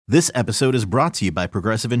This episode is brought to you by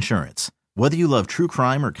Progressive Insurance. Whether you love true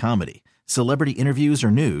crime or comedy, celebrity interviews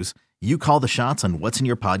or news, you call the shots on what's in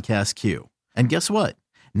your podcast queue. And guess what?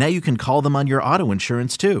 Now you can call them on your auto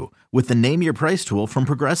insurance too with the Name Your Price tool from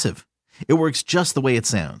Progressive. It works just the way it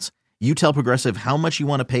sounds. You tell Progressive how much you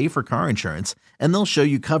want to pay for car insurance, and they'll show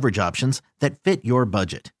you coverage options that fit your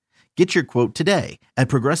budget. Get your quote today at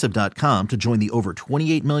Progressive.com to join the over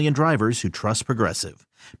 28 million drivers who trust Progressive.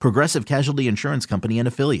 Progressive Casualty Insurance Company and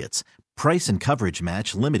Affiliates. Price and coverage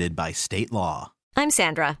match limited by state law. I'm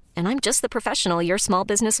Sandra, and I'm just the professional your small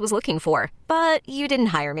business was looking for. But you didn't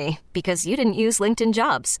hire me because you didn't use LinkedIn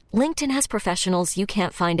Jobs. LinkedIn has professionals you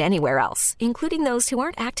can't find anywhere else, including those who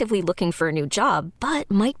aren't actively looking for a new job, but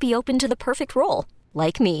might be open to the perfect role,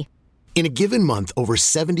 like me. In a given month, over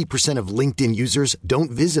 70% of LinkedIn users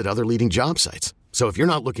don't visit other leading job sites. So if you're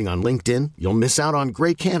not looking on LinkedIn, you'll miss out on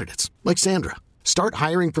great candidates like Sandra. Start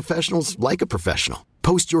hiring professionals like a professional.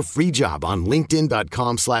 Post your free job on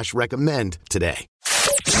linkedin.com/recommend today.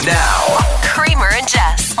 Now, Kramer and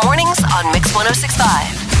Jess, mornings on Mix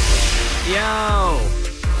 106.5. Yo,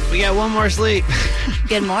 we got one more sleep.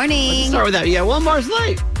 Good morning. Let's start with that. Yeah, one more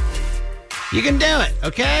sleep. You can do it,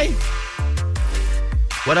 okay?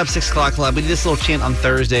 What up, 6 o'clock club? We do this little chant on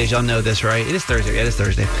Thursdays. Y'all know this, right? It is Thursday. Yeah, it is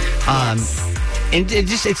Thursday. Yes. And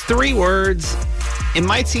it's 3 words. It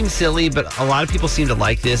might seem silly, but a lot of people seem to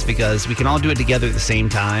like this because we can all do it together at the same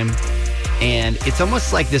time. And it's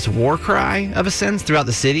almost like this war cry of a sense throughout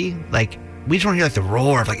the city. Like, we just want to hear like the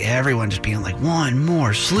roar of like everyone just being like, one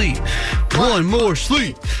more sleep, one more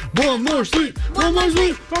sleep, one more sleep, one more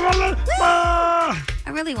sleep. I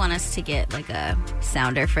really want us to get like a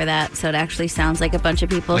sounder for that, so it actually sounds like a bunch of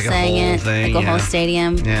people Like a saying whole it, thing, like a yeah. whole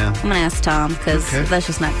stadium. Yeah. I'm gonna ask Tom because that's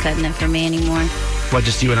just not cutting it for me anymore. What,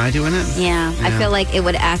 just you and I doing it? Yeah, I feel like it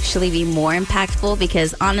would actually be more impactful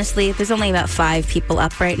because honestly, there's only about 5 people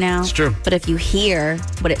up right now. It's true. But if you hear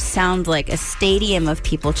what it sounds like, a stadium of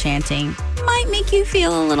people chanting, might make you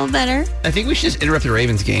feel a little better. I think we should just interrupt the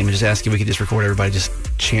Ravens game and just ask if we could just record everybody just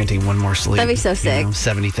chanting one more sleep. That'd be so sick.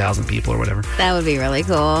 70,000 people or whatever. That would be really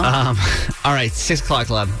cool. All right, 6 o'clock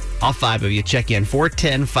club. All 5 of you, check in.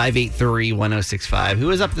 410-583-1065.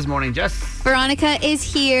 Who is up this morning, Jess? Veronica is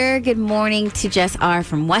here. Good morning to Jess R.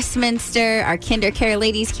 from Westminster, our Kinder Care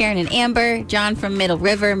ladies, Karen and Amber, John from Middle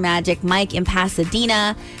River, Magic Mike in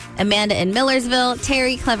Pasadena, Amanda in Millersville,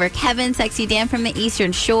 Terry, Clever Kevin, Sexy Dan from the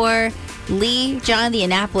Eastern Shore, Lee, John, the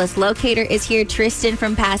Annapolis locator is here, Tristan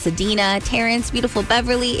from Pasadena, Terrence, beautiful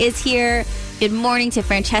Beverly is here. Good morning to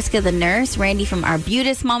Francesca the nurse, Randy from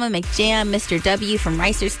Arbutus, Mama McJam, Mr. W from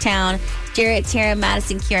Ricerstown, Jarrett, Tara,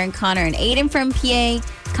 Madison, Kieran, Connor, and Aiden from PA,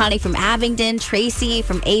 Connie from Abingdon, Tracy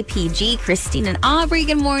from APG, Christine and Aubrey,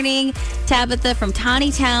 good morning, Tabitha from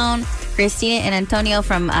Tawny Town, Christina and Antonio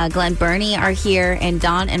from Glen Burnie are here, and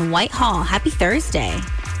Dawn and Whitehall. Happy Thursday.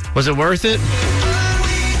 Was it worth it?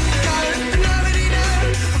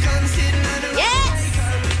 Yes!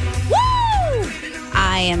 Woo!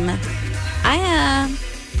 I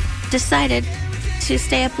decided to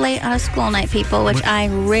stay up late on a school night, people, which I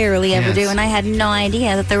rarely ever do, and I had no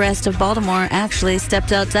idea that the rest of Baltimore actually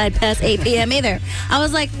stepped outside past 8 p.m. either. I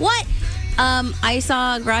was like, what? I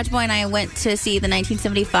saw Garage Boy and I went to see the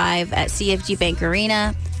 1975 at CFG Bank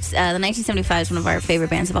Arena. The 1975 is one of our favorite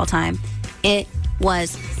bands of all time. It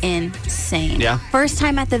was insane. Yeah. First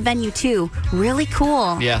time at the venue, too. Really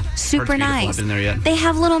cool. Yeah. Super nice. I've been there yet. They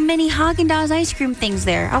have little mini Haagen-Dazs ice cream things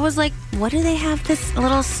there. I was like, what do they have this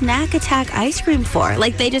little snack attack ice cream for?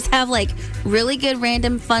 Like, they just have, like, really good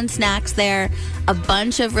random fun snacks there, a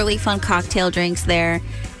bunch of really fun cocktail drinks there,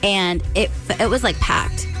 and it was, like,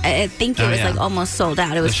 packed. I think it was, like, almost sold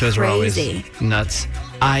out. It was shows crazy. Were always nuts.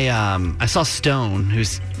 I saw Stone,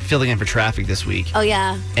 who's filling in for traffic this week. Oh,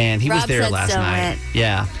 yeah. And he was there last night.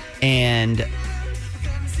 Yeah. And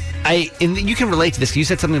you can relate to this. You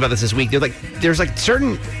said something about this week. There's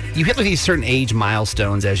certain, you hit like these certain age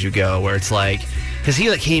milestones as you go where it's like, because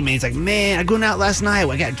he came in, he's like, man, I going out last night.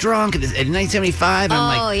 I got drunk at 1975. And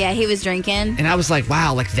I'm like, yeah, he was drinking. And I was like,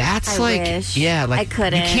 wow, that's I wish. yeah, I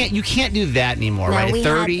couldn't. You can't do that anymore, right? At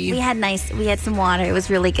 30. We had some water. It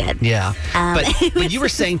was really good. Yeah. But you were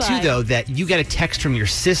saying fun. too, though, that you got a text from your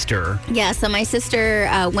sister. Yeah, so my sister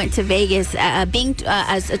went to Vegas,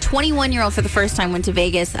 as a 21-year-old for the first time, went to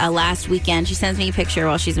Vegas last weekend. She sends me a picture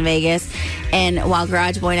while she's in Vegas. And while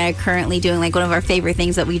Garage Boy and I are currently doing one of our favorite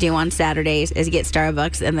things that we do on Saturdays is get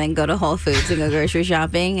Starbucks and then go to Whole Foods and go grocery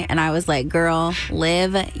shopping. And I was like, girl,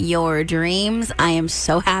 live your dreams. I am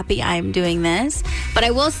so happy I am doing this. But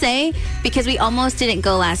I will say, because we almost didn't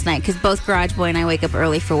go last night, because both Garage Boy and I wake up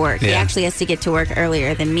early for work. Yeah. He actually has to get to work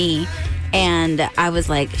earlier than me. And I was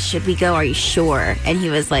like, should we go? Are you sure? And he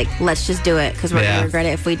was like, let's just do it because we're going to regret it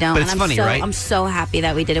if we don't. But it's and funny, right? I'm so happy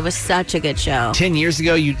that we did. It was such a good show. 10 years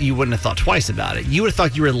ago, you wouldn't have thought twice about it. You would have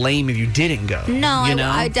thought you were lame if you didn't go. No, you know?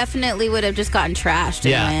 I definitely would have just gotten trashed.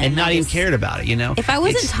 And not even cared about it, you know? If I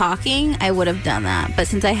wasn't talking, I would have done that. But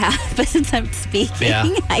since I'm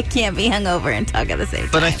speaking, I can't be hungover and talk at the same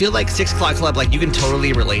time. But I feel like 6 O'Clock Club, like you can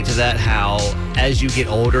totally relate to that, how as you get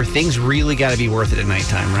older, things really got to be worth it at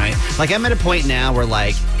nighttime, right? Like I'm at a point now where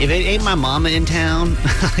like, if it ain't my mama in town,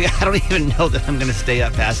 I don't even know that I'm going to stay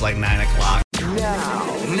up past like 9 o'clock.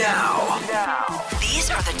 Now.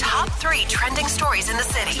 These are the top 3 trending stories in the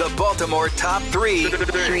city. The Baltimore Top 3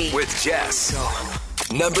 with Jess.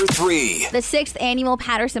 Number 3. The 6th annual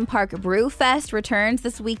Patterson Park Brew Fest returns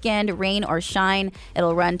this weekend, rain or shine.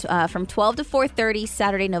 It'll run from 12 to 4:30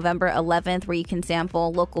 Saturday, November 11th, where you can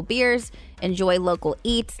sample local beers, enjoy local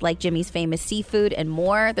eats like Jimmy's Famous Seafood, and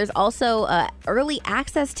more. There's also early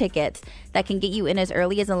access tickets that can get you in as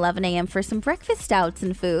early as 11 a.m. for some breakfast stouts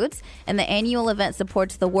and foods. And the annual event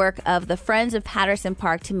supports the work of the Friends of Patterson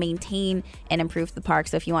Park to maintain and improve the park.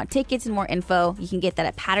 So if you want tickets and more info, you can get that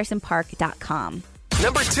at pattersonpark.com.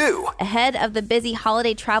 Number 2. Ahead of the busy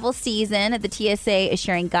holiday travel season, the TSA is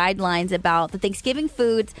sharing guidelines about the Thanksgiving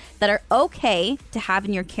foods that are okay to have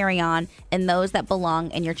in your carry-on and those that belong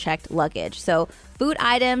in your checked luggage. So food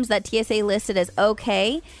items that TSA listed as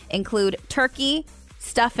okay include turkey,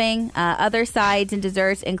 stuffing, other sides and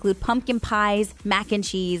desserts include pumpkin pies, mac and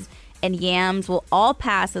cheese, and yams will all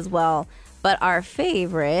pass as well. But our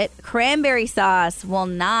favorite, cranberry sauce, will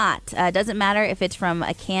not. Doesn't matter if it's from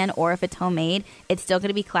a can or if it's homemade. It's still going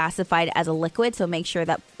to be classified as a liquid, so make sure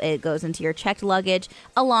that it goes into your checked luggage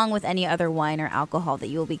along with any other wine or alcohol that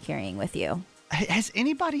you will be carrying with you. Has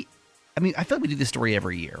anybody... I mean, I feel like we do this story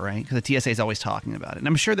every year, right? Because the TSA is always talking about it. And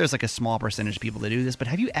I'm sure there's like a small percentage of people that do this, but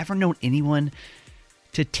have you ever known anyone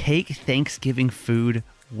to take Thanksgiving food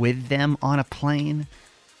with them on a plane?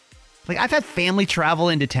 Like, I've had family travel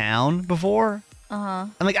into town before.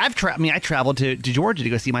 And like, I traveled to Georgia to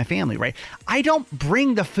go see my family, right? I don't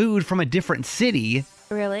bring the food from a different city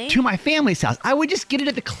to my family's house. I would just get it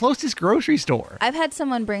at the closest grocery store. I've had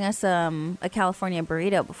someone bring us a California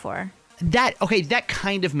burrito before. That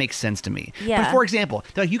kind of makes sense to me. Yeah. But for example,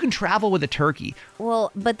 like you can travel with a turkey.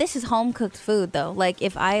 Well, but this is home cooked food though. Like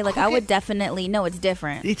if I would definitely it's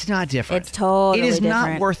different. It's not different. It's totally different. It is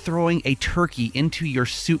not worth throwing a turkey into your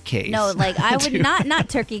suitcase. No, like I would not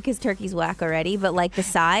turkey because turkey's whack already, but like the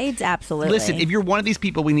sides, absolutely. Listen, if you're one of these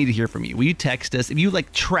people, we need to hear from you. Will you text us if you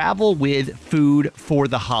like travel with food for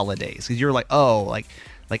the holidays? Because you're like, oh, like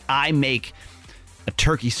I make a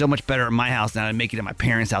turkey so much better at my house than I make it at my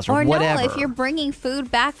parents' house or whatever. No, if you're bringing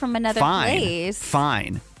food back from another place.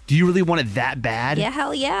 Fine. Do you really want it that bad? Yeah,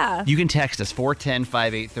 hell yeah. You can text us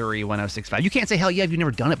 410-583-1065. You can't say hell yeah if you've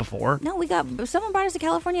never done it before. No, someone brought us a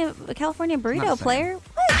California burrito player.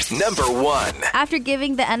 What? Number 1. After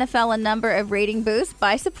giving the NFL a number of rating boosts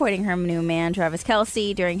by supporting her new man, Travis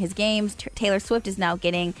Kelce, during his games, Taylor Swift is now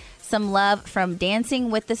getting some love from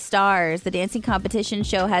Dancing with the Stars. The dancing competition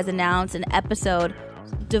show has announced an episode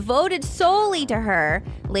devoted solely to her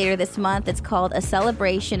later this month. It's called A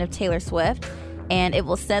Celebration of Taylor Swift, and it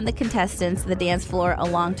will send the contestants to the dance floor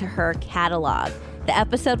along to her catalog. The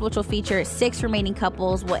episode, which will feature 6 remaining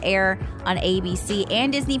couples, will air on ABC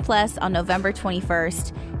and Disney Plus on November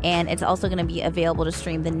 21st, and it's also going to be available to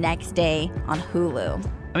stream the next day on Hulu.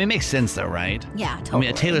 I mean, it makes sense, though, right? Yeah, totally. I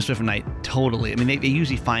mean, a Taylor Swift night, totally. I mean, they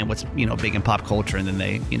usually find what's, big in pop culture, and then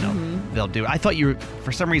they, they'll do it. I thought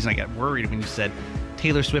for some reason, I got worried when you said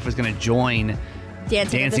Taylor Swift was going to join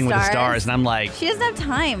Dancing with the Stars, and I'm like... She doesn't have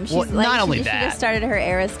time. She's not only that. She just started her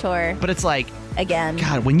Eras tour. But it's like... Again.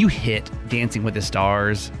 God, when you hit Dancing with the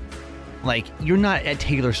Stars, like, you're not at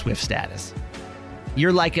Taylor Swift status.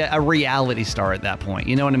 You're like a reality star at that point.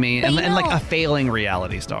 You know what I mean? And like a failing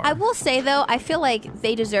reality star. I will say, though, I feel like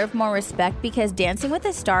they deserve more respect because Dancing with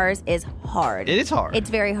the Stars is hard. It is hard. It's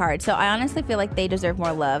very hard. So I honestly feel like they deserve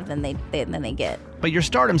more love than they get. But your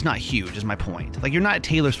stardom's not huge, is my point. Like, you're not at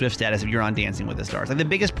Taylor Swift status if you're on Dancing with the Stars. Like, the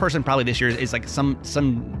biggest person probably this year is like some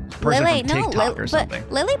person from TikTok or something.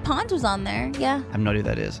 But Lily Pons was on there, yeah. I have no idea who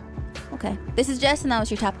that is. Okay. This is Jess, and that was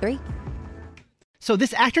your top 3. So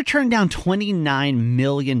this actor turned down $29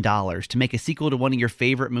 million to make a sequel to one of your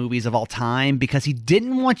favorite movies of all time because he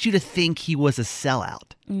didn't want you to think he was a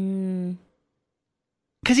sellout.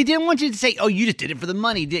 Because he didn't want you to say, oh, you just did it for the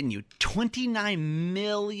money, didn't you? $29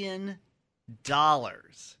 million. I'll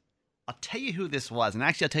tell you who this was. And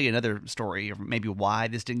actually, I'll tell you another story, or maybe why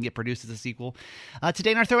this didn't get produced as a sequel.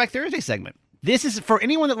 Today in our Throwback Thursday segment. This is, for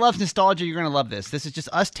anyone that loves nostalgia, you're going to love this. This is just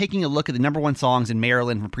us taking a look at the number one songs in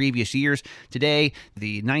Maryland from previous years. Today,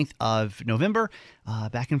 the 9th of November,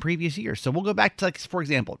 back in previous years. So we'll go back to, like, for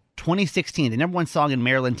example, 2016. The number one song in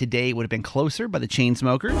Maryland today would have been Closer by the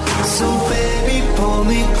Chainsmokers. So baby, pull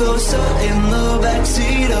me closer in the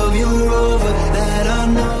backseat of your Rover that I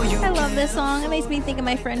know you. I love this song. It makes me think of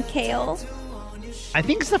my friend Kale. I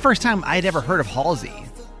think it's the first time I'd ever heard of Halsey.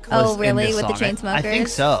 Oh, really? With the Chainsmokers? I think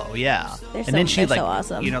so, yeah. They're and then she so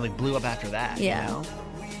awesome. blew up after that. Yeah. You know?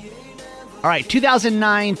 All right,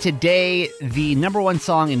 2009, today, the number one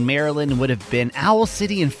song in Maryland would have been Owl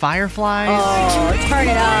City and Fireflies. Oh, turn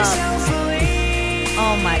it up.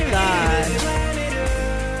 Oh, my God.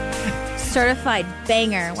 Certified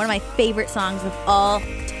banger. One of my favorite songs of all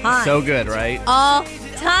time. So good, right? All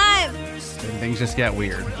time. And things just get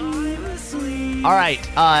weird. All right,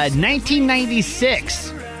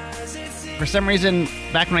 1996. For some reason,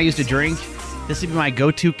 back when I used to drink, this would be my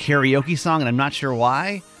go-to karaoke song, and I'm not sure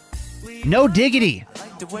why. No Diggity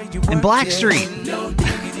and Blackstreet.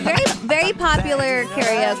 Very, very popular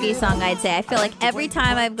karaoke song, I'd say. I feel like every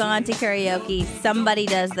time I've gone to karaoke, somebody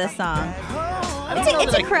does this song.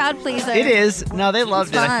 It's a crowd pleaser. It is. No, they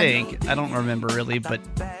loved it, fun. I think. I don't remember really, but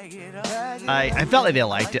I felt like they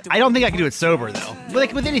liked it. I don't think I could do it sober, though.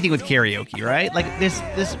 Like with anything with karaoke, right? Like this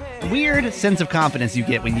weird sense of confidence you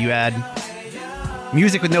get when you add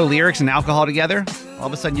music with no lyrics and alcohol together. All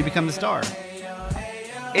of a sudden, you become the star.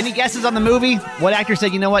 Any guesses on the movie? What actor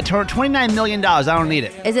said, you know what, $29 million, I don't need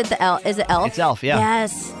it? Is it Is it Elf? It's Elf, yeah.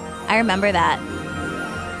 Yes. I remember that.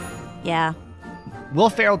 Yeah. Will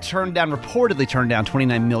Ferrell reportedly turned down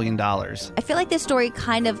 $29 million. I feel like this story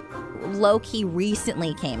kind of low-key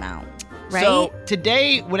recently came out, right? So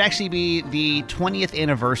today would actually be the 20th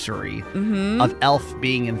anniversary of Elf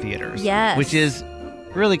being in theaters. Yes. Which is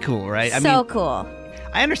really cool, right? So cool.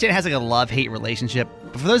 I understand it has like a love-hate relationship,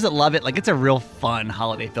 but for those that love it, like it's a real fun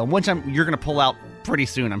holiday film, which you're going to pull out pretty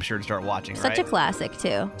soon, I'm sure, to start watching, Such a classic,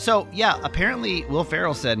 too. So, yeah, apparently Will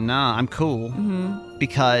Ferrell said, nah, I'm cool,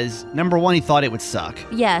 because, number one, he thought it would suck.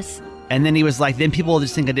 Yes. And then he was like, then people will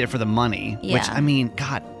just think I did it for the money, Yeah. which, I mean,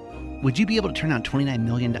 God, would you be able to turn down $29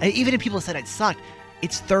 million? Even if people said it sucked,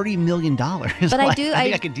 it's $30 million. But I think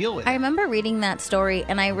I could deal with it. I remember reading that story,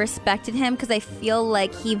 and I respected him because I feel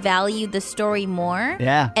like he valued the story more.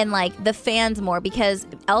 Yeah. And, like, the fans more, because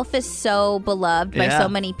Elf is so beloved by so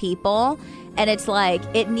many people. And it's like,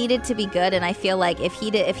 it needed to be good, and I feel like if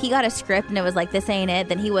he got a script and it was like, this ain't it,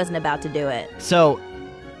 then he wasn't about to do it. So,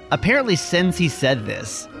 apparently since he said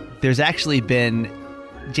this, there's actually been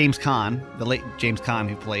James Caan, the late James Caan,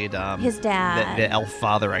 who played his dad. The elf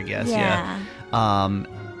father, I guess. Yeah.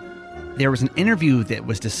 There was an interview that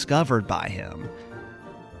was discovered by him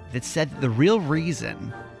that said that the real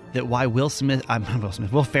reason that why Will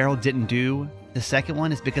Ferrell didn't do the second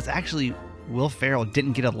one is because actually Will Ferrell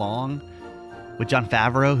didn't get along with Jon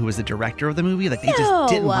Favreau, who was the director of the movie. Like, they just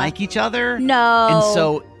didn't like each other. No. And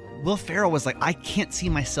so Will Ferrell was like, I can't see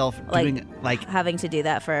myself doing, like, having to do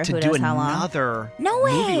that for to who do knows how long. another No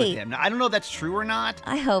movie way. with him. Now, I don't know if that's true or not,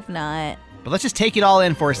 I hope not. but let's just take it all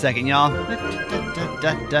in for a second, y'all.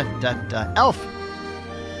 Elf.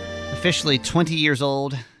 Officially 20 years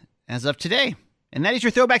old as of today. And that is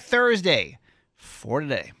your Throwback Thursday for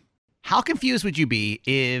today. How confused would you be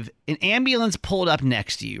if an ambulance pulled up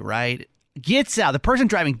next to you, right? Gets out. The person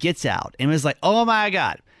driving gets out and was like, oh my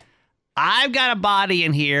God, I've got a body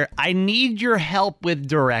in here. I need your help with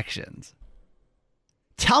directions.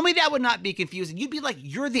 Tell me that would not be confusing. You'd be like,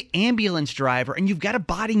 you're the ambulance driver and you've got a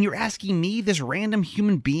body and you're asking me, this random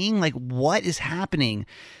human being, like, what is happening?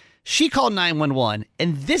 She called 911,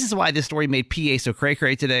 and this is why this story made PA so cray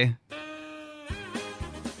cray today.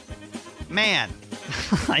 Man,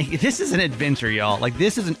 like, this is an adventure, y'all. Like,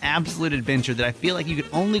 this is an absolute adventure that I feel like you could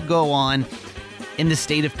only go on in the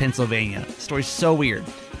state of Pennsylvania. The story's so weird.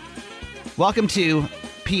 Welcome to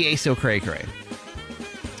PA So Cray Cray.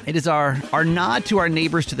 It is our nod to our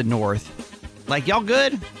neighbors to the north. Like, y'all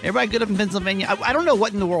good? Everybody good up in Pennsylvania? I don't know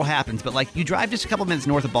what in the world happens, but, like, you drive just a couple minutes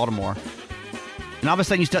north of Baltimore, and all of a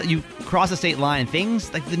sudden you cross the state line, and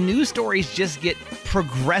things, like, the news stories just get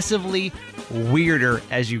progressively weirder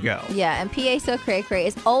as you go. Yeah, and PA So Cray Cray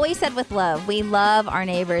is always said with love. We love our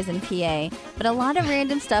neighbors in PA, but a lot of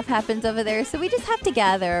random stuff happens over there, so we just have to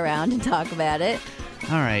gather around and talk about it.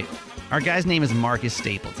 All right. Our guy's name is Marcus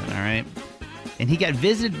Stapleton, all right? And he got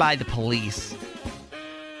visited by the police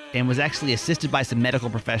and was actually assisted by some medical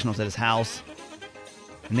professionals at his house.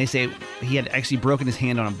 And they say he had actually broken his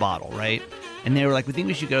hand on a bottle, right? And they were like, we think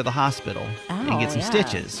we should go to the hospital and get some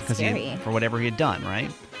stitches because for whatever he had done,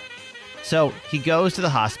 right? So he goes to the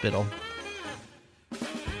hospital.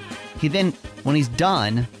 He then, when he's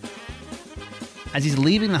done, as he's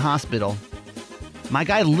leaving the hospital, my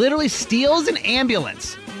guy literally steals an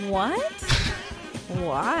ambulance. What?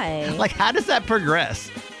 Why? Like, how does that progress?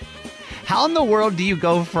 How in the world do you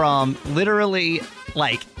go from literally,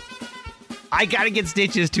 like, I gotta get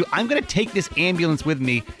stitches to I'm gonna take this ambulance with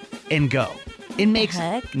me and go? It makes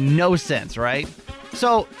no sense, right?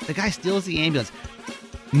 So the guy steals the ambulance.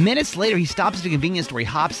 Minutes later, he stops at a convenience store. He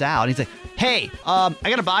hops out. And he's like, hey, I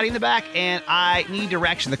got a body in the back and I need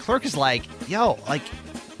direction. The clerk is like, yo, like,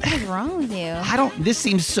 what is wrong with you? This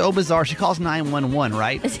seems so bizarre. She calls 911,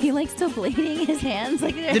 right? Is he like still bleeding his hands?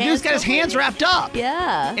 Like the dude's got his hands wrapped up.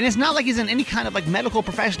 Yeah. And it's not like he's in any kind of like medical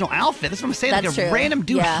professional outfit. That's what I'm saying. That's like a random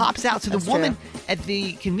dude hops out. So the woman at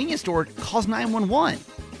the convenience store calls 911.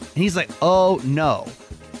 And he's like, oh no.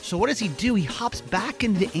 So what does he do? He hops back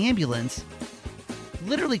into the ambulance,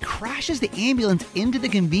 literally crashes the ambulance into the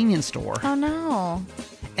convenience store. Oh no.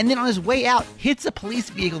 And then on his way out, hits a police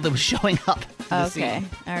vehicle that was showing up to the scene.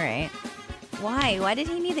 All right. Why? Why did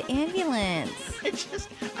he need the ambulance?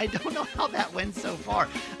 I don't know how that went so far.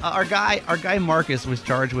 Our guy Marcus was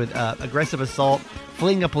charged with aggressive assault,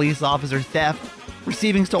 fleeing a police officer, theft,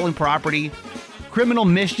 receiving stolen property, criminal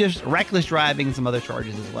mischief, reckless driving, and some other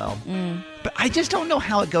charges as well. But I just don't know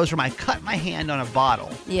how it goes from I cut my hand on a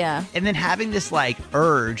bottle, and then having this like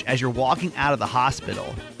urge as you're walking out of the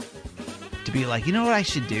hospital to be like, you know what I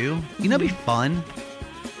should do? You know, it'd be fun.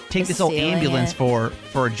 Take this old ambulance for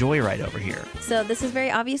a joyride over here. So this is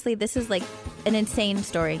this is like an insane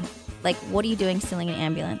story. Like, what are you doing stealing an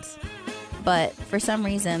ambulance? But for some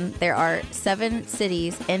reason, there are 7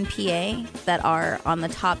 cities in PA that are on the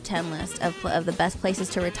top 10 list of the best places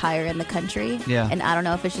to retire in the country. Yeah. And I don't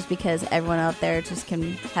know if it's just because everyone out there just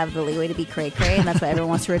can have the leeway to be cray cray, and that's why everyone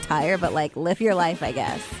wants to retire. But like, live your life, I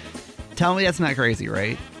guess. Tell me that's not crazy,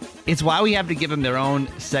 right? It's why we have to give them their own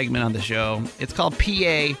segment on the show. It's called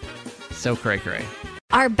PA So Cray Cray.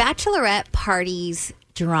 Our bachelorette party's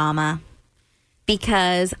drama,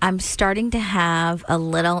 because I'm starting to have a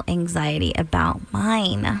little anxiety about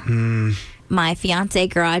mine. My fiance,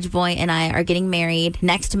 Garage Boy, and I are getting married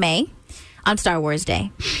next May on Star Wars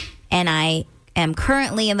Day. And I am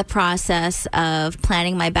currently in the process of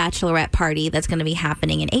planning my bachelorette party that's going to be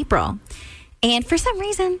happening in April. And for some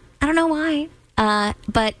reason, I don't know why,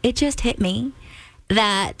 but it just hit me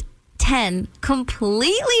that 10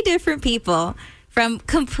 completely different people from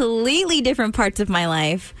completely different parts of my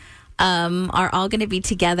life are all going to be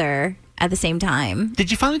together at the same time. Did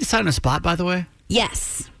you finally decide on a spot, by the way?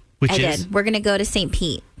 Yes, Which I is? did. We're going to go to St.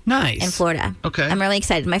 Pete. Nice. In Florida. Okay. I'm really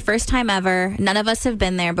excited. My first time ever. None of us have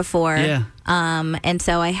been there before. Yeah. And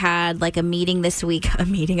so I had like a meeting this week. I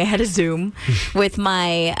had a Zoom with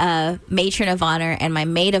my matron of honor and my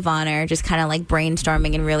maid of honor, just kind of like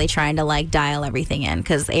brainstorming and really trying to like dial everything in.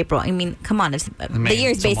 Because April, I mean, come on, the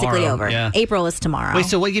year's basically over. Yeah. April is tomorrow. Wait,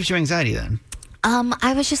 so what gives you anxiety then?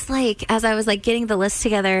 I was just like, as I was like getting the list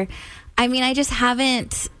together, I mean, I just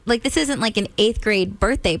haven't, like, this isn't like an 8th grade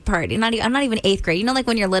birthday party. I'm not even 8th grade. You know, like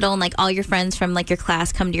when you're little and like all your friends from like your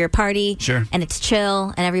class come to your party. Sure. And it's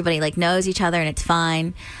chill and everybody like knows each other and it's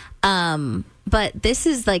fine. But this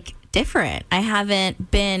is like different. I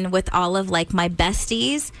haven't been with all of like my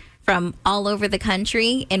besties from all over the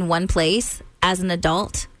country in one place as an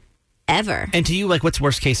adult ever. And to you, like, what's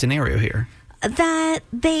worst case scenario here? That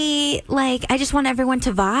they, like, I just want everyone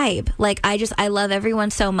to vibe. Like, I love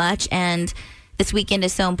everyone so much, and this weekend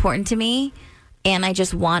is so important to me, and I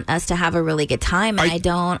just want us to have a really good time, and I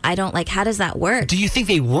don't, like, how does that work? Do you think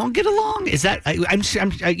they won't get along? Is that,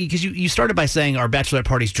 because you started by saying our bachelorette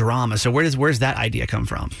party's drama, so where's that idea come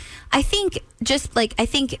from? I think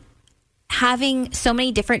having so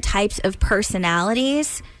many different types of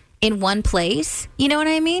personalities in one place, you know what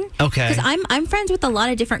I mean? Okay. Because I'm friends with a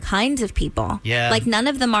lot of different kinds of people. Yeah. Like, none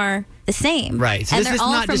of them are the same. Right. So and this they're is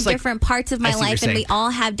all not from just like, different parts of my life, and we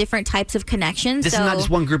all have different types of connections. This is not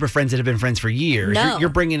just one group of friends that have been friends for years. No. You're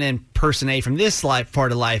bringing in person A from this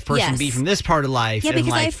part of life, person B from this part of life. Yeah,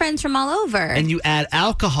 because I have friends from all over. And you add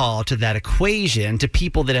alcohol to that equation to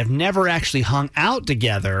people that have never actually hung out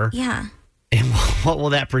together. Yeah. And what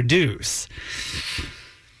will that produce?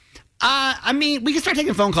 I mean, we can start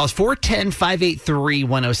taking phone calls.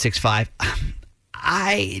 410-583-1065.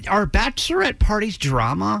 Our bachelorette party's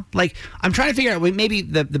drama, like, I'm trying to figure out, maybe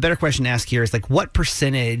the better question to ask here is, like, what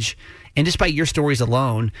percentage, and just by your stories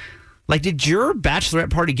alone, like, did your bachelorette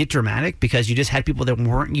party get dramatic because you just had people that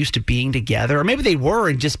weren't used to being together? Or maybe they were,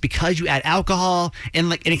 and just because you add alcohol and,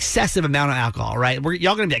 like, an excessive amount of alcohol, right?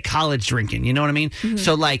 Y'all going to be at college drinking, you know what I mean? Mm-hmm.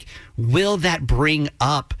 So, like, will that bring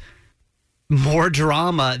up more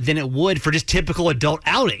drama than it would for just typical adult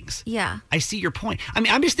outings. Yeah. I see your point. I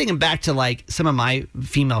mean, I'm just thinking back to like some of my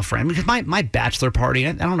female friends, because my bachelor party,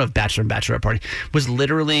 I don't know if bachelor and bachelorette party, was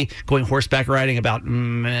literally going horseback riding about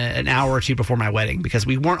an hour or two before my wedding, because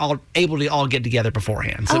we weren't all able to all get together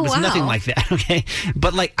beforehand. So it was nothing like that, okay?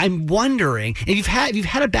 But like, I'm wondering, if you've had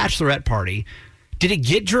a bachelorette party, did it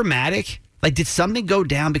get dramatic? Like, did something go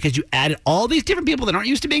down because you added all these different people that aren't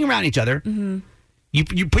used to being around each other? Mm-hmm.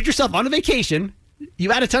 You put yourself on a vacation.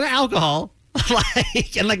 You add a ton of alcohol,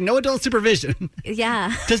 and no adult supervision.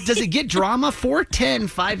 Yeah. Does it get drama?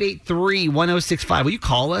 410-583-1065. Will you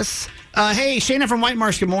call us? Hey, Shayna from White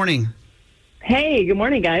Marsh. Good morning. Hey, good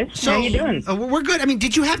morning, guys. So, how you doing? We're good. I mean,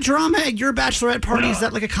 did you have drama at your bachelorette party? Is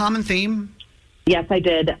that like a common theme? Yes, I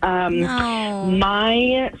did. No.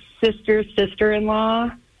 My sister's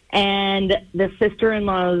sister-in-law and the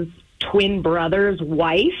sister-in-law's twin brother's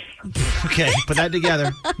wife. Okay, put that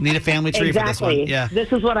together. Need a family tree for this one. Yeah.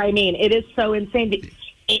 This is what I mean. It is so insane.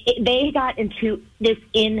 They got into this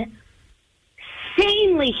insanely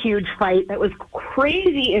huge fight that was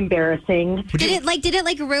crazy embarrassing. Did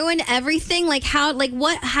it ruin everything? Like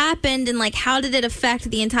what happened and how did it affect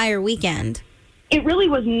the entire weekend? It really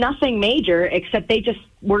was nothing major, except they just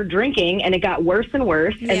were drinking, and it got worse and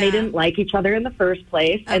worse, and they didn't like each other in the first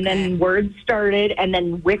place, and then words started, and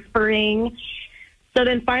then whispering. So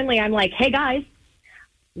then finally I'm like, hey, guys,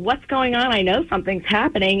 what's going on? I know something's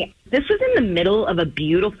happening. This was in the middle of a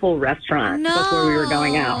beautiful restaurant before we were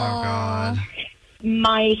going out. Oh, God.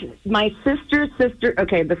 My sister's sister,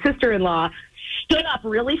 the sister-in-law, stood up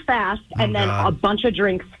really fast, and then a bunch of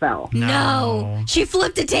drinks fell. No. She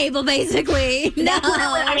flipped a table, basically. No.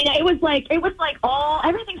 I mean, it was like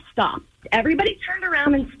everything stopped. Everybody turned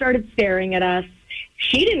around and started staring at us.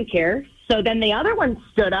 She didn't care. So then the other one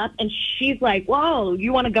stood up, and she's like, whoa,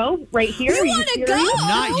 you want to go right here? You want to go?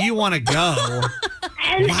 Not you want to go.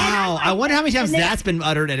 Wow. I wonder how many times that's been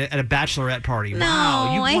uttered at a bachelorette party. No,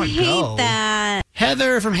 wow, you I want to go. hate that.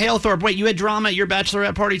 Heather from Halethorpe. Wait, you had drama at your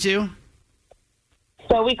bachelorette party too?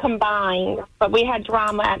 So we combined, but we had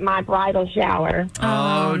drama at my bridal shower.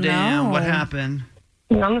 Oh, damn. no. What happened?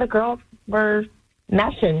 None of the girls were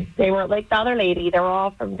meshing. They were like the other lady. They were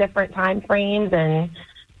all from different time frames and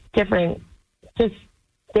just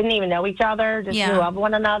didn't even know each other, just knew of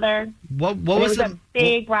one another. What it was a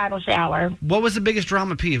big bridal shower. What was the biggest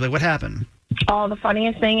drama peeve? Like, what happened? Oh, the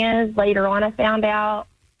funniest thing is, later on I found out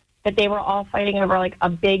that they were all fighting over a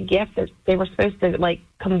big gift that they were supposed to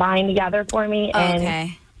combine together for me.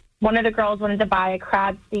 And one of the girls wanted to buy a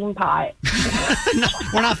crab steam pot. No,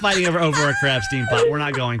 we're not fighting over a crab steam pot. We're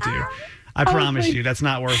not going to. I promise you, that's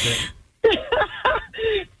not worth it.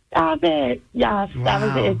 Stop it. Yes, that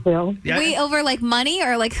was the issue. Yeah. Wait, over money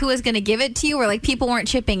or who was going to give it to you, or people weren't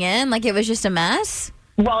chipping in? It was just a mess?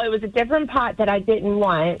 Well, it was a different pot that I didn't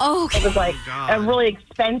want. Oh, okay. It was a really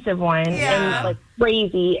expensive one and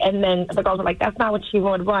crazy. And then the girls were like, "That's not what she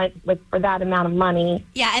would want for that amount of money."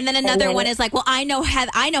 Yeah, and then another one is well, I know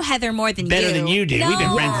Heather more than Better you. than you do. No, We've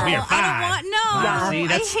been friends since we were 5. I don't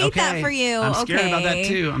want, See, I hate that for you. I'm scared about that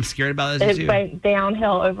too. I'm scared about that too. It went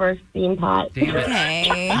downhill over a steam pot. Damn it.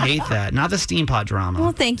 Okay. I hate that. Not the steam pot drama.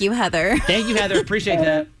 Well, thank you, Heather. Thank you, Heather. Appreciate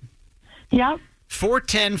that. Yep.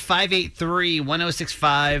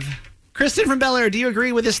 410-583-1065. Kristen from Bel Air, do you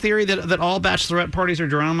agree with this theory that all bachelorette parties are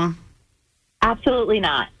drama? Absolutely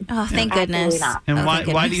not. Oh, thank goodness. Not. And thank why do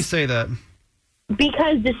goodness. you say that?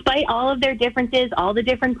 Because despite all of their differences, all the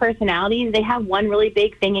different personalities, they have one really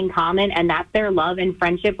big thing in common, and that's their love and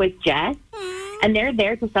friendship with Jess. And they're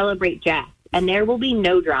there to celebrate Jess. And there will be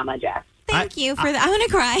no drama, Jess. Thank you for that. I'm going to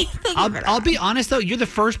cry. I'll be honest, though. You're the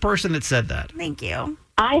first person that said that. Thank you.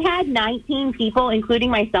 I had 19 people,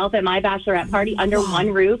 including myself, at my bachelorette party under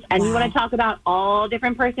one roof. And you want to talk about all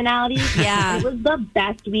different personalities? Yeah. It was the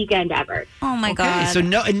best weekend ever. Oh, my God. So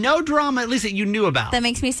no drama, at least that you knew about. That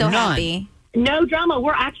makes me so happy. No drama.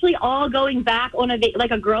 We're actually all going back on a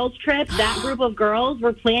girls' trip. That group of girls,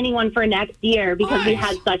 we're planning one for next year because we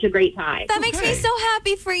had such a great time. That makes me so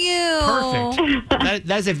happy for you. Perfect.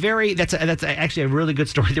 That's actually a really good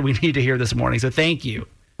story that we need to hear this morning. So thank you.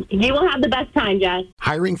 You will have the best time, Jess.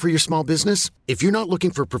 Hiring for your small business? If you're not looking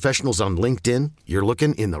for professionals on LinkedIn, you're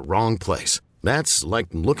looking in the wrong place. That's like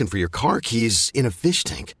looking for your car keys in a fish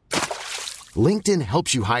tank. LinkedIn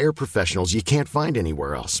helps you hire professionals you can't find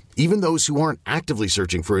anywhere else, even those who aren't actively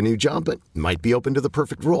searching for a new job but might be open to the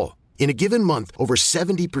perfect role. In a given month, over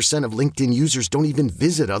 70% of LinkedIn users don't even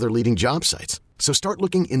visit other leading job sites. So start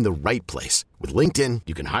looking in the right place. With LinkedIn,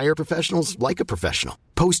 you can hire professionals like a professional.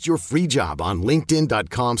 Post your free job on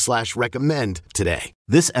linkedin.com/recommend today.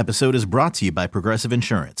 This episode is brought to you by Progressive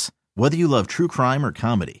Insurance. Whether you love true crime or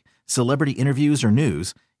comedy, celebrity interviews, or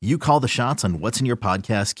news, you call the shots on what's in your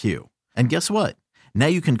podcast queue. And guess what? Now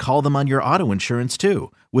you can call them on your auto insurance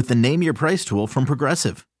too with the Name Your Price tool from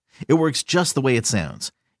Progressive. It works just the way it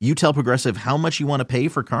sounds. You tell Progressive how much you want to pay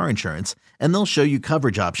for car insurance, and they'll show you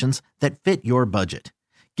coverage options that fit your budget.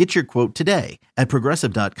 Get your quote today at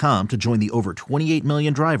Progressive.com to join the over 28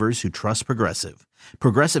 million drivers who trust Progressive.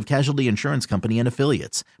 Progressive Casualty Insurance Company and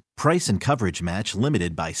Affiliates. Price and coverage match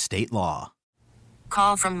limited by state law.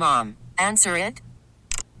 Call from mom. Answer it.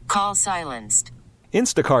 Call silenced.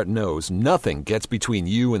 Instacart knows nothing gets between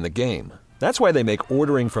you and the game. That's why they make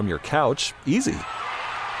ordering from your couch easy.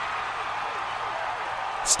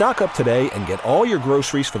 Stock up today and get all your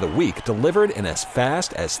groceries for the week delivered in as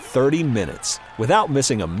fast as 30 minutes without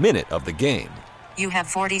missing a minute of the game. You have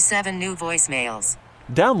 47 new voicemails.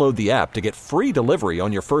 Download the app to get free delivery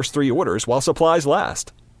on your first 3 orders while supplies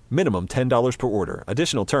last. Minimum $10 per order.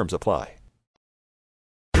 Additional terms apply.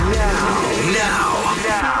 Now.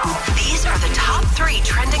 These are the top 3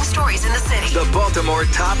 trending stories in the city. The Baltimore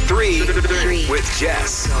Top 3 with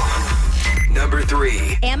Jess. Number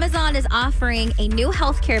 3. Amazon is offering a new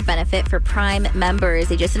healthcare benefit for Prime members.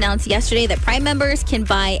 They just announced yesterday that Prime members can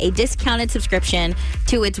buy a discounted subscription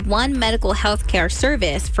to its One Medical Healthcare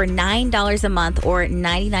service for $9 a month or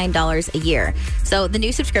 $99 a year. So the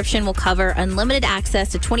new subscription will cover unlimited access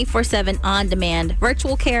to 24/7 on-demand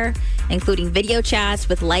virtual care, including video chats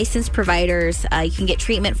with licensed providers. You can get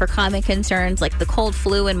treatment for common concerns like the cold,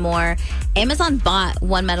 flu, and more. Amazon bought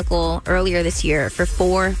One Medical earlier this year for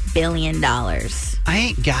 $4 billion. I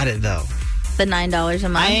ain't got it, though. The $9 a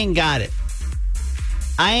month? I ain't got it.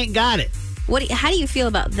 How do you feel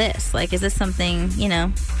about this? Like, is this something,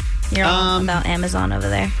 you're all about Amazon over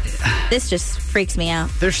there? This just freaks me out.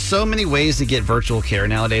 There's so many ways to get virtual care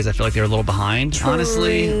nowadays. I feel like they're a little behind,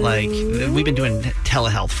 honestly. Like, we've been doing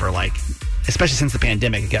telehealth for, especially since the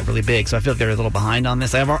pandemic, it got really big. So I feel like they're a little behind on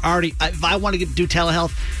this. If I want to do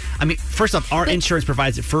telehealth, first off, our insurance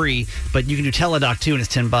provides it free, but you can do teledoc too, and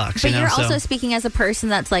it's $10. But you're also speaking as a person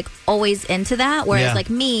that's always into that. Whereas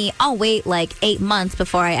me, I'll wait 8 months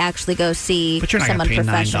before I actually go see but you're not someone gonna pay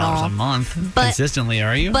professional. $9 a month consistently,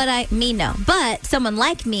 are you? But no. But someone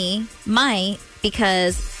like me might,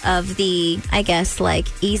 because of the, I guess,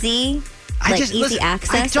 easy. Easy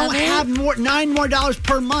access. I don't have $9 more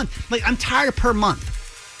per month. I'm tired of per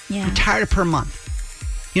month. Yeah. I'm tired of per month.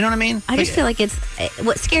 You know what I mean? I just feel like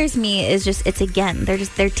what scares me is just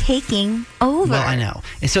they're taking over. Well, I know.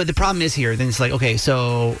 And so the problem is here, then it's okay,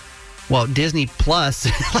 so Disney Plus.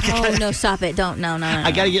 No, stop it. Don't. No.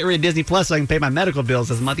 I got to get rid of Disney Plus so I can pay my medical bills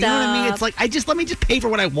this month. Stop. You know what I mean? It's let me just pay for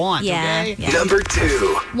what I want, okay? Yeah. Number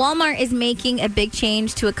 2. Walmart is making a big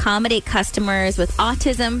change to accommodate customers with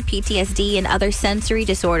autism, PTSD, and other sensory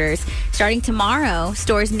disorders. Starting tomorrow,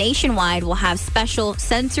 stores nationwide will have special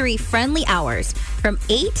sensory-friendly hours from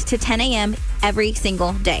 8 to 10 a.m. every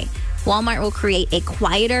single day. Walmart will create a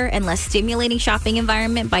quieter and less stimulating shopping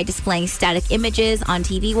environment by displaying static images on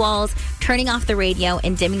TV walls, turning off the radio,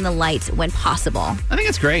 and dimming the lights when possible. I think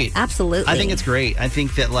it's great. Absolutely. I think it's great. I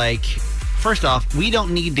think that, first off, we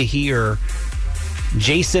don't need to hear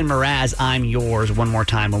Jason Mraz, I'm yours one more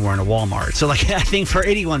time when we're in a Walmart. So, I think for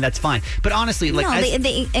anyone, that's fine. But honestly,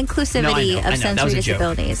 the inclusivity of sensory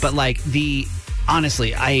disabilities. But,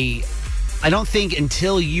 honestly, I don't think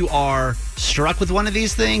until you are struck with one of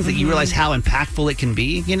these things that you realize how impactful it can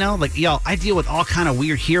be, I deal with all kind of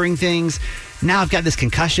weird hearing things. Now I've got this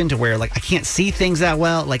concussion to where I can't see things that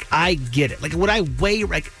well. I get it. Would I weigh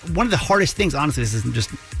one of the hardest things, honestly, this isn't just,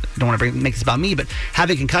 don't want to make this about me, but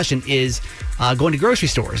having a concussion is going to grocery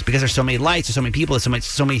stores because there's so many lights, there's so many people, there's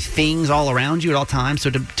so many things all around you at all times.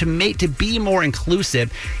 So to be more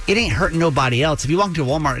inclusive, it ain't hurting nobody else. If you walk into a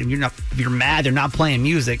Walmart and if you're mad they're not playing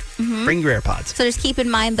music, bring your AirPods. So just keep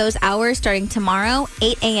in mind those hours starting tomorrow,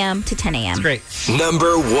 8 a.m. to 10 a.m. That's great.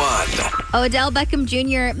 Number 1. Odell Beckham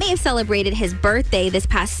Jr. may have celebrated his birthday this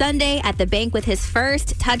past Sunday at the bank with his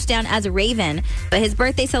first touchdown as a Raven, but his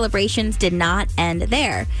birthday celebrations did not end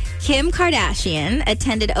there. Kim Kardashian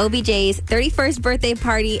attended OBJ's 31st birthday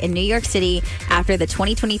party in New York City after the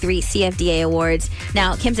 2023 CFDA Awards.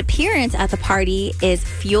 Now, Kim's appearance at the party is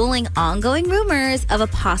fueling ongoing rumors of a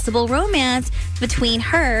possible romance between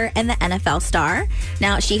her and the NFL star.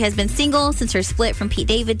 Now, she has been single since her split from Pete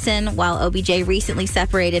Davidson, while OBJ recently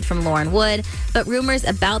separated from Lauren Wood, but rumors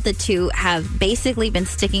about the two have basically been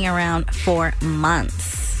sticking around for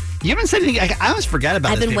months. You haven't said anything. I almost forgot about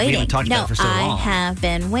this. I've been waiting. We haven't talked about it for so long. I have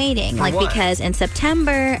been waiting. For what? Because in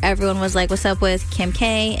September, everyone was like, what's up with Kim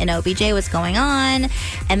K and OBJ? What's going on?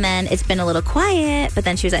 And then it's been a little quiet, but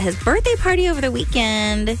then she was at his birthday party over the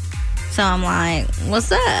weekend. So I'm like,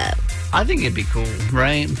 what's up? I think it'd be cool,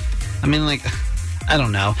 right? I mean, like, I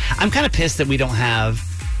don't know. I'm kind of pissed that we don't have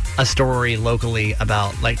a story locally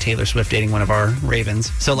about like Taylor Swift dating one of our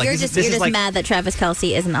Ravens. So like, you're this just is like, mad that Travis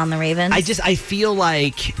Kelce isn't on the Ravens. I feel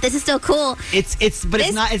like this is still cool. It's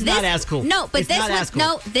not as cool. No, but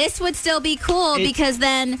this would still be cool because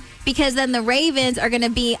then the Ravens are going to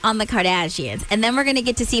be on the Kardashians, and then we're going to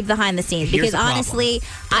get to see behind the scenes. Because honestly,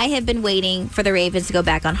 I have been waiting for the Ravens to go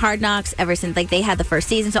back on Hard Knocks ever since like they had the first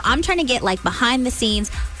season. So I'm trying to get like behind the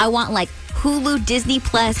scenes. I want like Hulu, Disney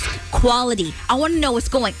Plus quality. I want to know what's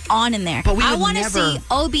going on in there. I want to see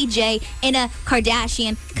OBJ in a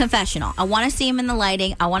Kardashian confessional. I want to see him in the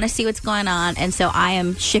lighting. I want to see what's going on, and so I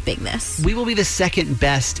am shipping this. We will be the second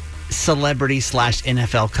best celebrity /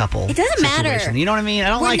 NFL couple. It doesn't matter. You know what I mean?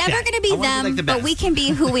 We're never going to be them, but we can be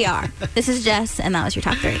who we are. This is Jess, and that was your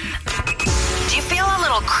top 3. Do you feel a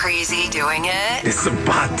little crazy doing it? It's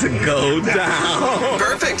about to go down.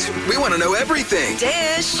 Perfect. We want to know everything.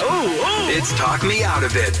 Dish. It's Talk Me Out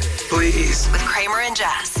of It, please. With Kramer and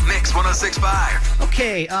Jess. Mix 106.5.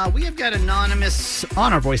 Okay, we have got Anonymous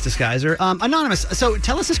on our voice disguiser. Anonymous, so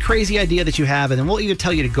tell us this crazy idea that you have, and then we'll either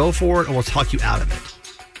tell you to go for it or we'll talk you out of it.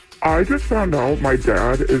 I just found out my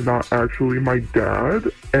dad is not actually my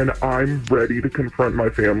dad, and I'm ready to confront my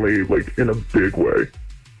family, like, in a big way.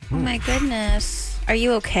 Oh, my goodness. Are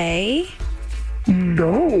you okay?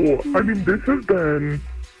 No. I mean, this has been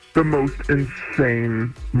the most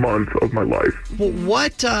insane month of my life. Well,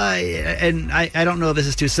 what, and I don't know if this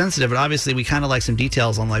is too sensitive, but obviously we kind of like some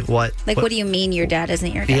details on, like, what... Like, what do you mean your dad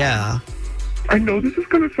isn't your dad? Yeah. I know this is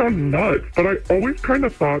going to sound nuts, but I always kind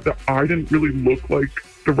of thought that I didn't really look like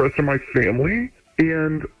the rest of my family,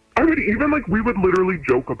 and I would even, like, we would literally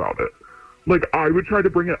joke about it. Like, I would try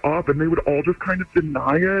to bring it up, and they would all just kind of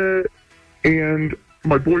deny it, and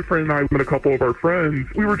my boyfriend and I and a couple of our friends,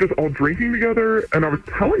 we were just all drinking together, and I was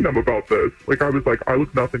telling them about this. Like, I was like, I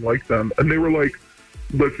look nothing like them, and they were like,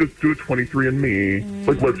 let's just do a 23andMe.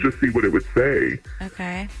 Like, let's just see what it would say.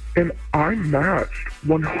 Okay. And I matched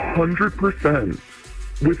 100%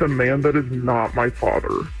 with a man that is not my father.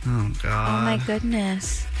 Oh, God. Oh, my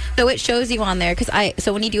goodness. So it shows you on there,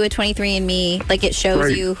 so when you do a 23andMe, like it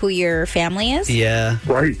shows you who your family is? Yeah.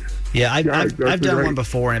 Right. Yeah, exactly I've done one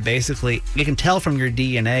before, and it basically, you can tell from your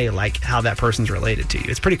DNA, like, how that person's related to you.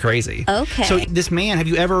 It's pretty crazy. Okay. So this man, have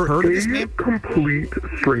you ever heard of this man? Complete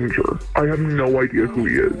stranger. I have no idea who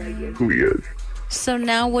he is. So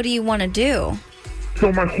now what do you want to do?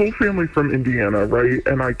 So my whole family's from Indiana, right?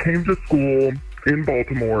 And I came to school in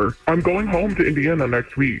Baltimore. I'm going home to Indiana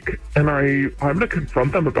next week, and I'm going to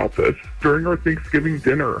confront them about this during our Thanksgiving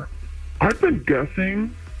dinner. I've been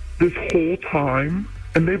guessing this whole time,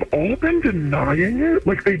 and they've all been denying it.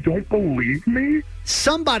 Like, they don't believe me.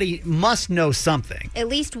 Somebody must know something. At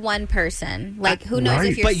least one person. Like, who knows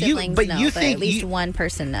if your siblings know, but at least one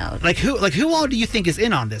person knows. Like, who all do you think is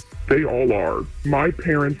in on this? They all are. My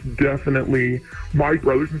parents definitely, my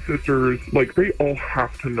brothers and sisters, like, they all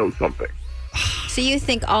have to know something. So you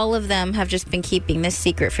think all of them have just been keeping this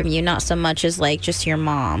secret from you, not so much as, like, just your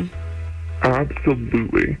mom?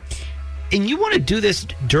 Absolutely. And you want to do this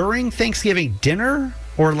during Thanksgiving dinner,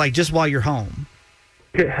 or, like, just while you're home?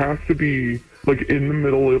 It has to be, like, in the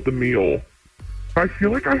middle of the meal. I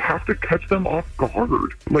feel like I have to catch them off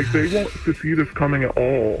guard. Like, they won't see this coming at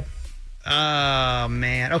all. Oh,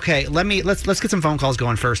 man. Okay, let's get some phone calls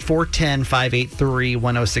going first.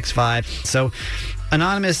 410-583-1065. So,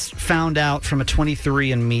 Anonymous found out from a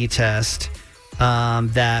 23andMe test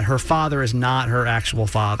that her father is not her actual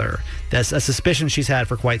father. That's a suspicion she's had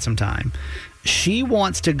for quite some time. She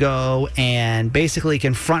wants to go and basically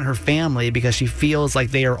confront her family because she feels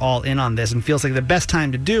like they are all in on this and feels like the best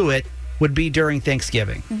time to do it would be during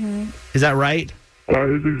Thanksgiving. Mm-hmm. Is that right? That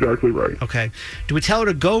is exactly right. Okay. Do we tell her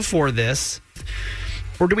to go for this,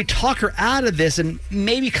 or do we talk her out of this and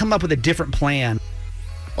maybe come up with a different plan?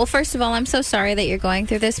 Well, first of all, I'm so sorry that you're going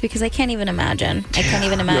through this because I can't even imagine. I can't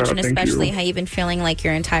even imagine, especially how you've been feeling like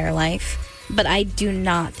your entire life. But I do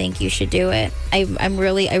not think you should do it. I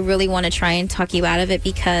really want to try and talk you out of it,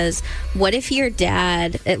 because what if your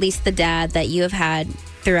dad, at least the dad that you have had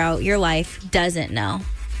throughout your life, doesn't know?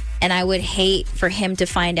 And I would hate for him to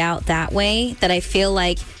find out that way. That I feel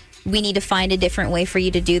like we need to find a different way for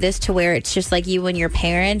you to do this, to where it's just like you and your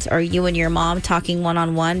parents or you and your mom talking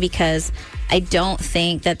one-on-one, because I don't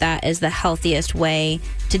think that is the healthiest way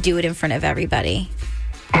to do it in front of everybody.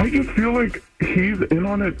 I just feel like he's in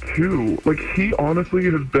on it too. Like, he honestly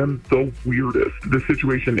has been the weirdest. This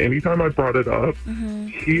situation, anytime I brought it up,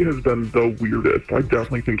 he has been the weirdest. I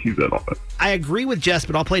definitely think he's in on it. I agree with Jess,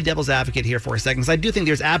 but I'll play devil's advocate here for a second, because I do think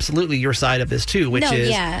there's absolutely your side of this too, which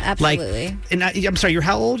is absolutely. Like, and I'm sorry, you're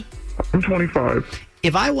how old? I'm 25.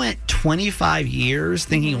 if I went 25 years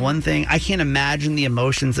thinking one thing, I can't imagine the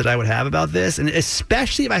emotions that I would have about this. And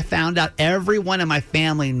especially if I found out everyone in my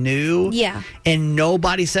family knew and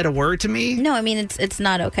nobody said a word to me. No, I mean, it's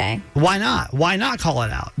not okay. Why not? Why not call it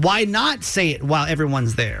out? Why not say it while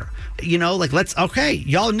everyone's there? You know, like,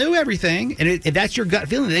 y'all knew everything. And if that's your gut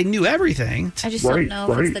feeling, they knew everything. I just don't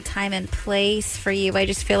know if it's the time and place for you. I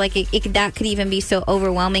just feel like that could even be so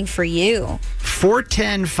overwhelming for you.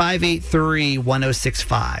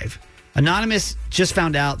 410-583-1065. Anonymous just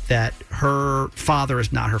found out that her father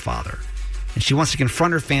is not her father. And she wants to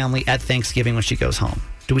confront her family at Thanksgiving when she goes home.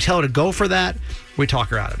 Do we tell her to go for that? Or we talk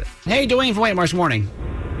her out of it? Hey, Dwayne from White Marsh Morning.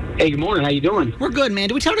 Hey, good morning. How you doing? We're good, man.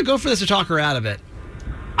 Do we tell her to go for this or talk her out of it?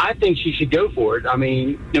 I think she should go for it. I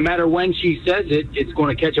mean, no matter when she says it, it's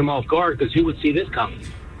going to catch them off guard because who would see this coming?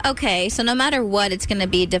 Okay, so no matter what, it's going to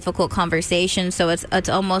be a difficult conversation. So it's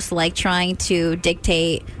almost like trying to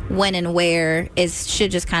dictate when and where should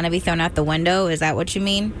just kind of be thrown out the window. Is that what you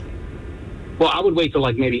mean? Well, I would wait till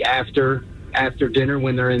like maybe after dinner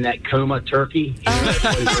when they're in that coma turkey.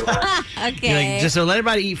 Okay. Just so let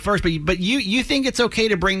everybody eat first, but you think it's okay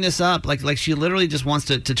to bring this up? Like she literally just wants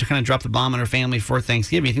to kind of drop the bomb on her family for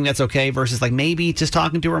Thanksgiving. You think that's okay versus like maybe just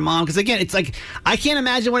talking to her mom? Because again, it's like I can't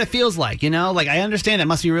imagine what it feels like. You know, like I understand it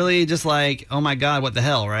must be really just like, oh my God, what the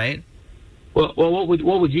hell, right? Well, what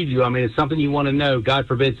would you do? I mean, it's something you want to know. God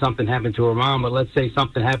forbid something happened to her mom, but let's say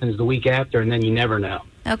something happens the week after, and then you never know.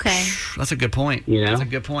 Okay, that's a good point. You know, that's a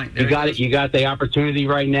good point. You got it. You got the opportunity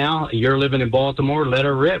right now. You're living in Baltimore. Let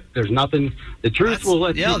her rip. There's nothing. The truth will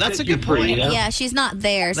let. Yeah, that's a good point. You know? Yeah, she's not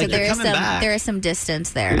there, so there is some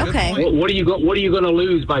distance there. Good okay. point. What are you going to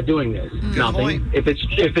lose by doing this? Nothing. Point. If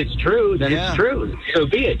it's true, then it's true. So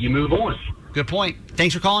be it. You move on. Good point.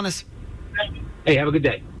 Thanks for calling us. Hey, have a good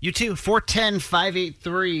day. You too.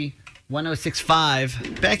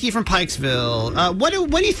 410-583-1065. Becky from Pikesville. What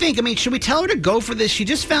do you think? I mean, should we tell her to go for this? She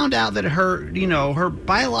just found out that her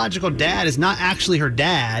biological dad is not actually her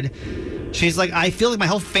dad. She's like, I feel like my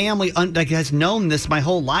whole family has known this my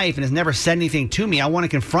whole life and has never said anything to me. I want to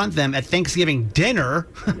confront them at Thanksgiving dinner.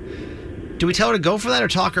 Do we tell her to go for that or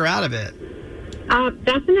talk her out of it?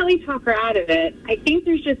 Definitely talk her out of it. I think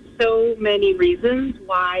there's just so many reasons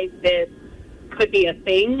why this could be a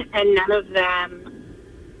thing, and none of them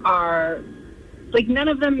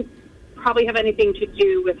probably have anything to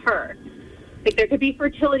do with her. Like, there could be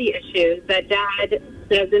fertility issues that dad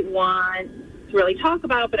doesn't want to really talk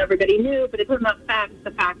about, but everybody knew, but it doesn't affect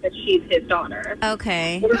the fact that she's his daughter.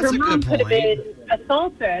 Okay. Or her mom could have been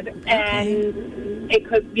assaulted, and it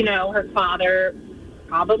could, her father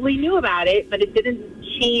probably knew about it, but it didn't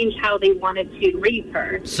change how they wanted to raise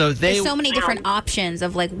her. So there's so many different options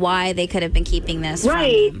of like why they could have been keeping this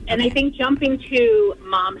right. from. And I think jumping to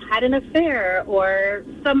mom had an affair or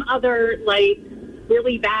some other like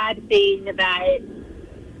really bad thing that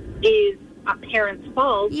is a parent's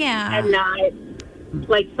fault, and not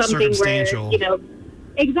like something where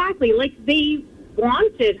exactly, like they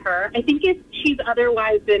wanted her. I think if she's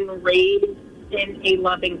otherwise been raised in a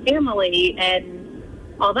loving family and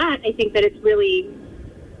all that, I think that it's really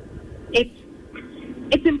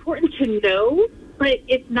it's important to know, but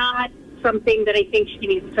it's not something that I think she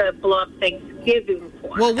needs to blow up Thanksgiving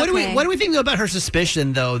for. Well, what do we think about her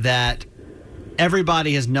suspicion though that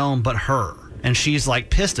everybody has known but her, and she's like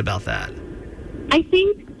pissed about that? I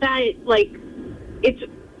think that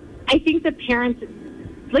I think the parents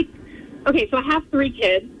okay, so I have 3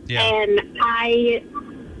 kids, and I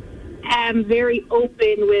am very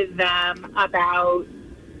open with them about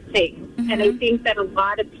things. Mm-hmm. And I think that a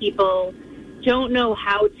lot of people don't know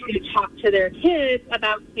how to talk to their kids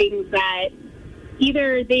about things that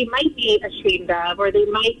either they might be ashamed of or they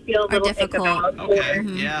might feel a little ick about. Okay.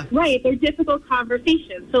 Right, they're difficult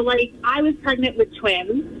conversations. So, like, I was pregnant with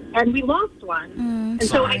twins, and we lost one. And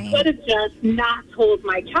so I could have just not told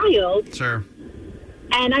my child. Sure.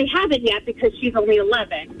 And I haven't yet because she's only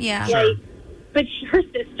 11. Yeah. Sure. But her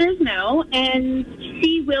sisters know, and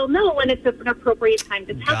she will know when it's an appropriate time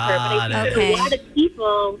to tell her. But I think a lot of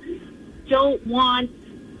people don't want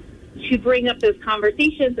to bring up those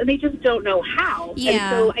conversations, and they just don't know how. Yeah. And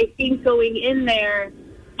so I think going in there,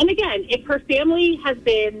 and again, if her family has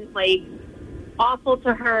been, like, awful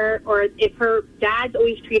to her, or if her dad's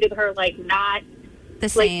always treated her like not the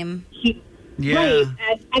same. Right.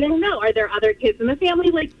 And I don't know, are there other kids in the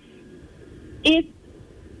family? Like,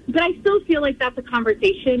 but I still feel like that's a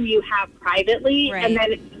conversation you have privately.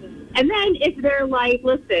 Right. And then if they're like,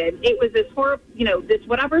 listen, it was this horrible, this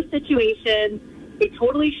whatever situation, they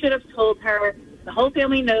totally should have told her. The whole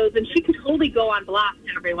family knows, and she can totally go on blast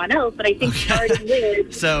to everyone else. But I think starting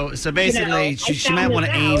with so basically, she might want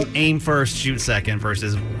to aim first, shoot second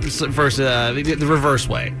versus the reverse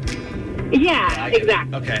way. Yeah,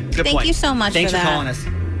 exactly. Okay, good point. Thank you so much. Thanks for for calling us.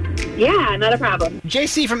 Yeah, not a problem.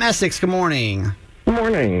 JC from Essex. Good morning. Good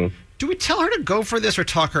morning. Do we tell her to go for this or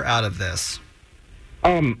talk her out of this?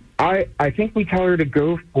 I think we tell her to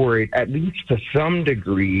go for it, at least to some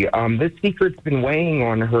degree. This secret's been weighing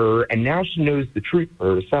on her, and now she knows the truth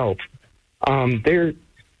for herself. There's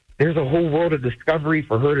a whole world of discovery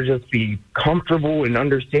for her to just be comfortable and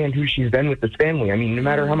understand who she's been with this family. I mean, no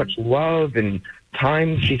matter how much love and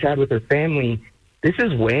time she's had with her family, this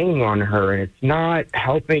is weighing on her, and it's not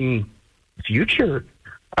helping future.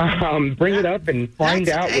 Bring it up and find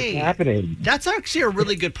out what's happening. That's actually a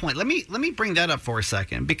really good point. Let me bring that up for a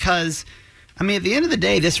second, because I mean, at the end of the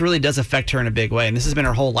day, this really does affect her in a big way, and this has been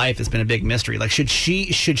her whole life. It's been a big mystery. Like, should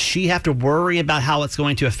she have to worry about how it's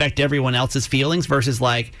going to affect everyone else's feelings versus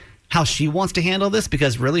like how she wants to handle this?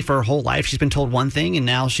 Because really, for her whole life, she's been told one thing, and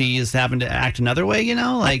now she is having to act another way. You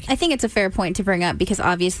know, like I think it's a fair point to bring up, because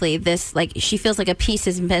obviously this, like, she feels like a piece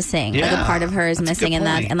is missing, like a part of her is missing,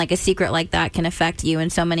 and like a secret like that can affect you in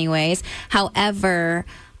so many ways. However,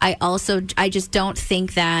 I just don't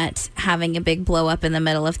think that having a big blow up in the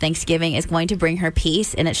middle of Thanksgiving is going to bring her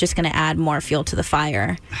peace, and it's just going to add more fuel to the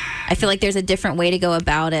fire. I feel like there's a different way to go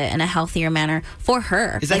about it in a healthier manner for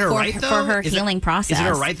her. Is that her right, though? For her healing process. Is it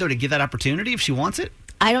her right, though, to give that opportunity if she wants it?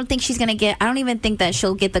 I don't think she's going to get, I don't even think that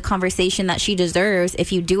she'll get the conversation that she deserves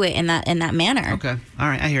if you do it in that manner. Okay. All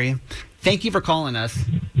right. I hear you. Thank you for calling us.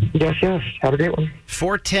 Yes. Have a great one.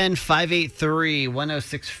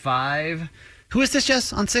 410-583-1065. Who is this,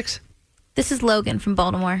 Jess, on 6? This is Logan from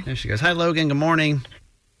Baltimore. There she goes. Hi, Logan. Good morning.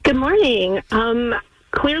 Good morning.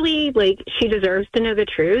 Clearly, like, she deserves to know the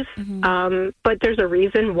truth, but there's a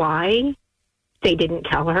reason why they didn't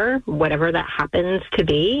tell her, whatever that happens to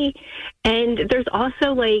be. And there's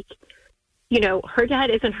also, like, you know, her dad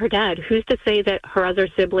isn't her dad. Who's to say that her other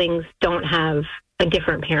siblings don't have a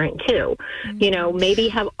different parent, too? You know, maybe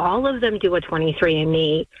have all of them do a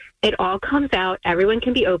 23andMe. It all comes out. Everyone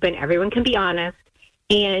can be open. Everyone can be honest.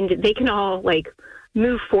 And they can all, like,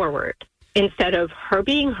 move forward instead of her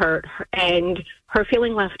being hurt and her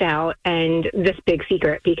feeling left out and this big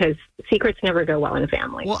secret, because secrets never go well in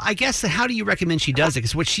family. Well, I guess, how do you recommend she does it?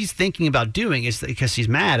 Because what she's thinking about doing is, because she's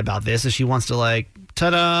mad about this, is she wants to, like,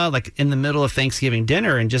 ta-da, like, in the middle of Thanksgiving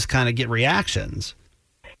dinner and just kind of get reactions.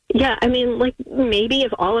 Yeah, I mean, like, maybe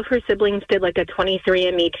if all of her siblings did, like, a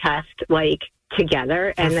 23andMe test, like,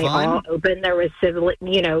 together, and they all opened their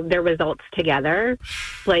their results together,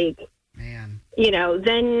 like, man, you know,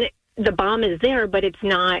 then the bomb is there, but it's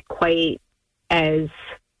not quite as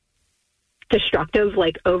destructive,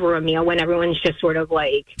 like, over a meal when everyone's just sort of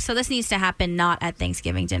like. So this needs to happen not at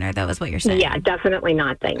Thanksgiving dinner, though, is what you're saying? Yeah, definitely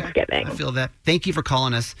not Thanksgiving. I feel that. Thank you for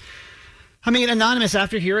calling us. I mean, Anonymous,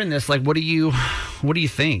 after hearing this, like, what do you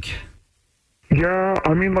think? Yeah,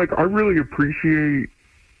 I mean, like, I really appreciate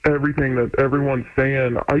everything that everyone's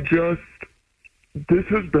saying. This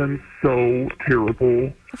has been so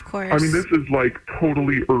terrible. Of course. I mean, this is, like,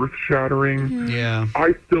 totally earth-shattering. Mm-hmm. Yeah.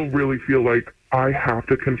 I still really feel like I have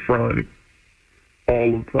to confront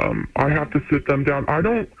all of them. I have to sit them down. I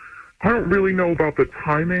don't really know about the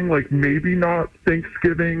timing, like, maybe not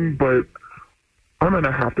Thanksgiving, but I'm going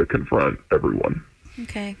to have to confront everyone.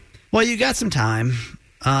 Okay. Well, you got some time,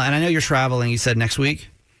 and I know you're traveling, you said next week?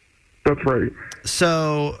 That's right.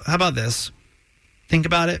 So how about this? Think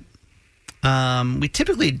about it. We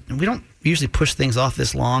don't usually push things off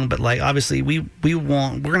this long, but, like, obviously we're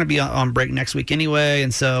going to be on break next week anyway.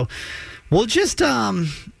 And so we'll just,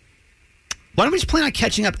 why don't we just plan on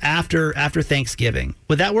catching up after Thanksgiving?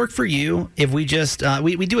 Would that work for you? If we just,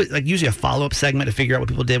 we do it, like, usually a follow-up segment to figure out what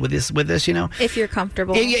people did with this, you know? If you're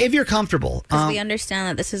comfortable. If you're comfortable. Because we understand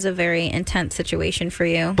that this is a very intense situation for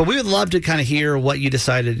you. But we would love to kind of hear what you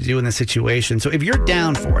decided to do in this situation. So if you're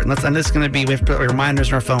down for it, and this is going to be, we have to put reminders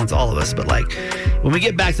in our phones, all of us, but, like, when we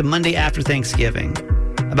get back to Monday after Thanksgiving,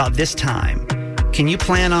 about this time, can you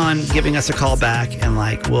plan on giving us a call back and,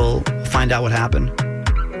 like, we'll find out what happened?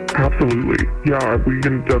 Absolutely. Yeah, we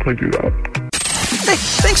can definitely do that. Hey,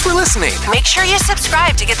 thanks for listening. Make sure you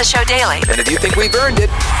subscribe to get the show daily. And if you think we've earned it,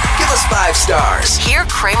 give us 5 stars. Hear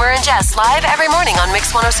Kramer and Jess live every morning on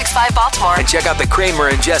Mix 106.5 Baltimore. And check out the Kramer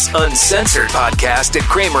and Jess Uncensored podcast at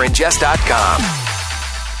kramerandjess.com.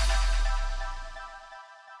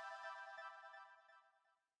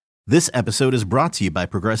 This episode is brought to you by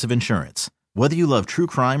Progressive Insurance. Whether you love true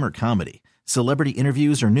crime or comedy, celebrity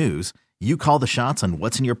interviews or news, you call the shots on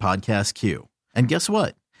what's in your podcast queue. And guess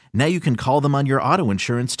what? Now you can call them on your auto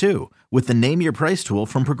insurance too with the Name Your Price tool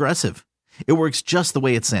from Progressive. It works just the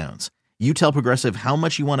way it sounds. You tell Progressive how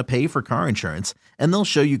much you want to pay for car insurance, and they'll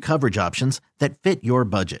show you coverage options that fit your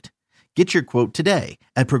budget. Get your quote today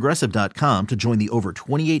at Progressive.com to join the over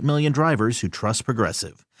 28 million drivers who trust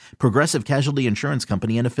Progressive. Progressive Casualty Insurance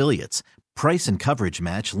Company and Affiliates. Price and coverage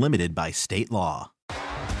match limited by state law.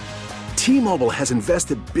 T-Mobile has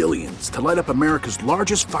invested billions to light up America's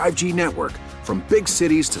largest 5G network, from big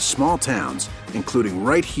cities to small towns, including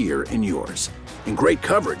right here in yours. And great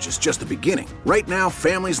coverage is just the beginning. Right now,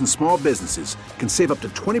 families and small businesses can save up to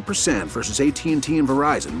 20% versus AT&T and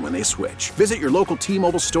Verizon when they switch. Visit your local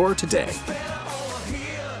T-Mobile store today.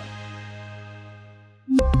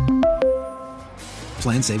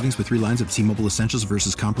 Plan savings with 3 lines of T-Mobile Essentials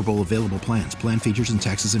versus comparable available plans. Plan features and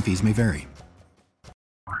taxes and fees may vary.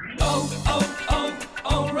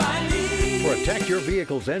 Protect your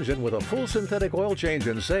vehicle's engine with a full synthetic oil change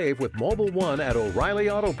and save with Mobile One at O'Reilly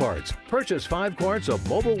Auto Parts. Purchase 5 quarts of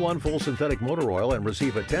Mobile One full synthetic motor oil and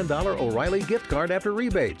receive a $10 O'Reilly gift card after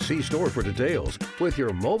rebate. See store for details. With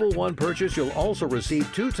your Mobile One purchase, you'll also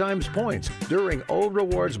receive 2 times points during O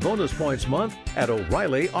Rewards Bonus Points Month at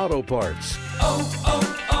O'Reilly Auto Parts.